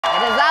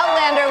It is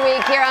Outlander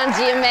week here on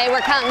GMA. We're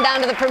counting down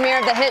to the premiere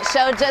of the hit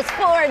show. Just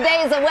 4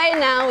 days away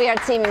now. We are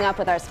teaming up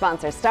with our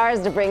sponsor,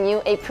 Starz, to bring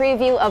you a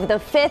preview of the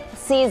 5th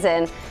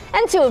season.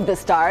 And 2 of the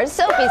stars,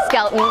 Sophie,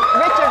 Skelton,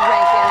 Richard,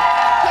 Rankin,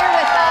 here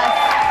with us.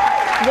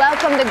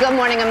 Welcome to Good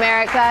Morning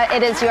America.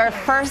 It is your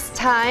first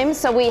time,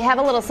 so we have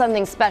a little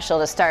something special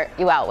to start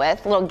you out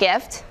with. A little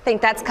gift. I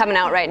think that's coming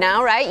out right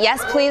now, right?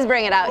 Yes, please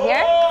bring it out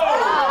here. Oh,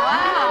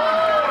 wow.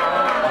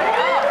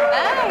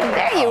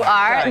 There you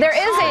are. There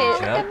is a...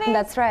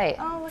 That's right.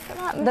 Oh, look at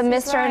that. The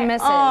Mr. and Mrs.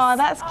 Oh,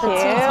 that's cute.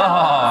 Yeah.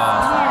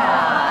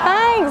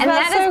 Thanks. And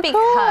that's that is so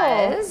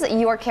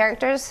because your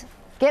characters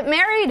get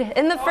married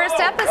in the first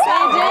episode.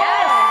 They do.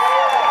 Yes.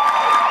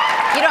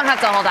 You don't have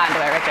to hold on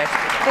to it, Richard.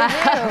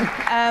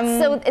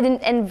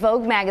 So in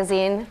Vogue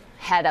magazine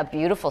had a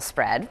beautiful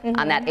spread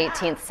on that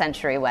 18th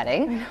century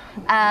wedding.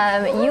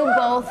 You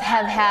both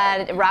have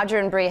had, Roger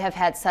and Bree have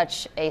had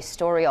such a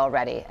story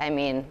already. I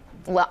mean,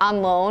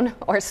 on loan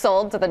or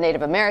sold to the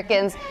Native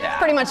Americans. Yeah.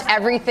 Pretty much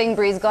everything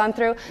Bree's gone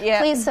through. Yeah.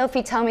 Please,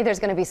 Sophie, tell me there's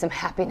going to be some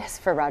happiness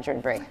for Roger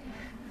and Bree.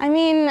 I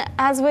mean,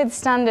 as with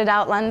standard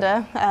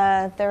Outlander,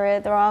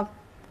 there are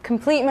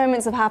complete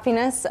moments of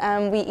happiness.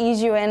 We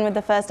ease you in with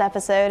the first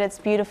episode. It's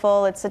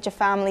beautiful. It's such a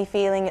family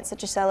feeling. It's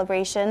such a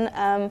celebration.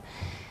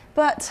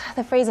 But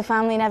the Fraser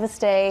family never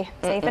stay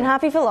safe and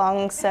happy for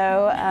long.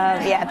 So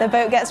yeah, the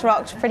boat gets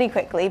rocked pretty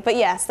quickly. But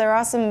yes, there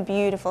are some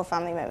beautiful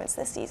family moments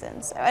this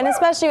season. So, and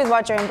especially with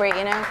Roger and Bree,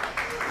 you know.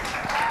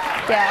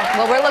 Yeah.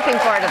 Well, we're looking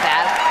forward to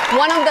that.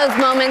 One of those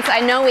moments, I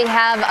know we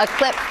have a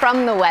clip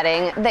from the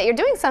wedding that you're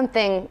doing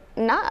something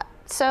not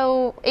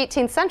so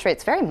 18th century.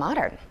 It's very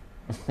modern.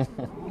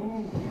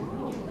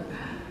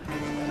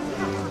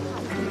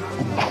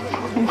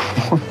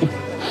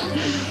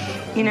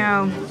 You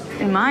know,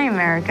 in my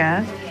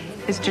America,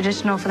 it's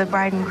traditional for the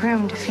bride and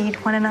groom to feed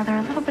one another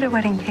a little bit of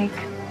wedding cake.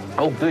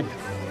 Oh, good.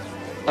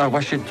 I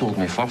wish you'd told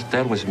me first.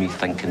 There was me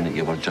thinking that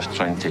you were just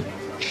trying to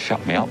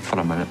shut me up for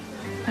a minute.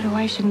 But a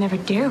wife should never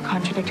dare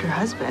contradict her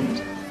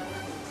husband.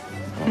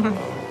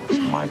 Oh, it's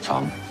my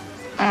turn.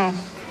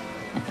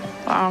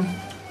 Oh.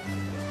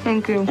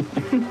 Thank you.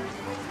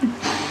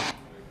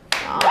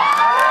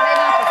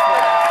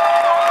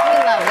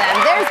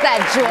 There's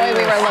that joy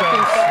we were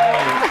looking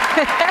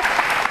for.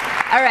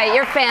 All right,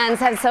 your fans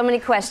have so many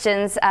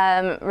questions.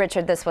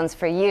 Richard, this one's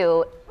for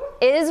you.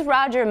 Is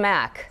Roger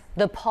Mack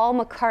the Paul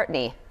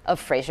McCartney of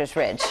Fraser's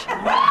Ridge?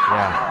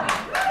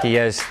 Yeah, he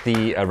is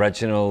the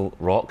original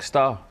rock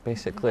star,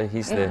 basically.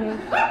 He's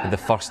the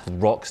first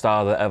rock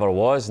star that ever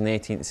was in the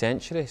 18th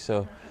century.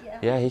 So,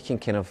 yeah, he can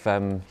kind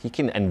of, he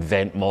can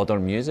invent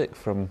modern music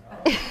from...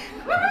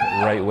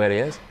 right where he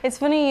is. It's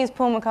funny you use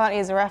Paul McCartney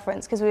as a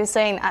reference because we were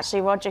saying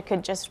actually Roger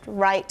could just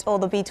write all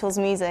the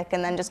Beatles music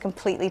and then just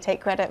completely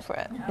take credit for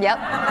it.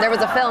 Yep, there was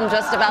a film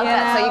just about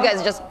that, so you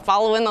guys just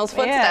follow in those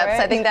footsteps. Yeah,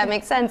 right? I think that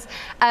makes sense.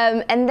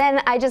 And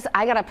then I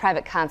got a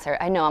private concert.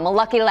 I know, I'm a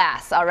lucky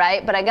lass, all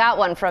right? But I got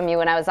one from you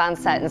when I was on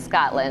set in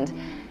Scotland.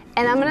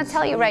 And I'm gonna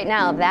tell you right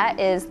now, that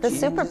is the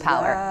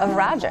superpower of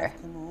Roger,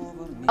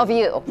 of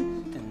you.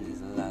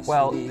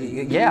 Well,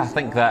 yeah, I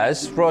think that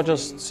is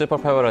Roger's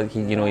superpower.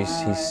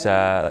 He's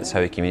that's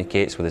how he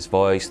communicates with his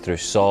voice, through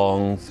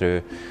song,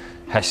 through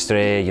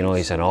history. You know,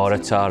 he's an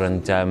orator,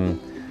 and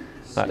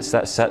that's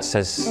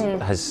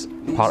his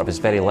part of his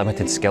very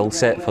limited skill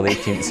set for the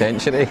 18th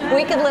century.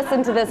 We could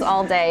listen to this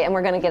all day, and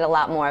we're going to get a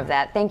lot more of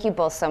that. Thank you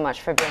both so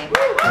much for being here.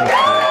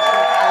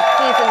 Congratulations on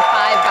season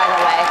 5, by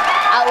the way.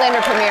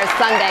 Outlander premieres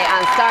Sunday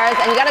on Starz,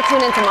 and you got to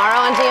tune in tomorrow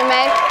on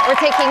GMA. We're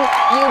taking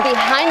you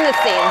behind the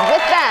scenes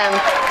with them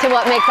to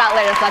what makes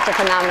Outlander such a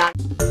phenomenon.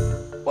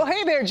 Well,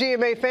 hey there,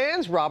 GMA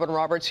fans. Robin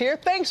Roberts here.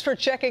 Thanks for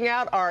checking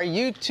out our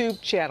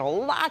YouTube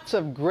channel. Lots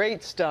of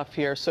great stuff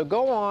here. So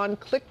go on,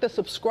 click the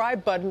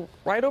subscribe button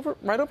right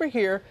over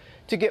here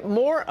to get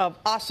more of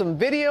awesome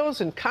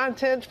videos and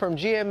content from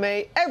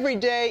GMA every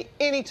day,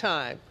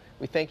 anytime.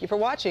 We thank you for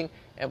watching,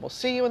 and we'll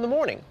see you in the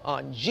morning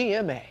on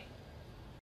GMA.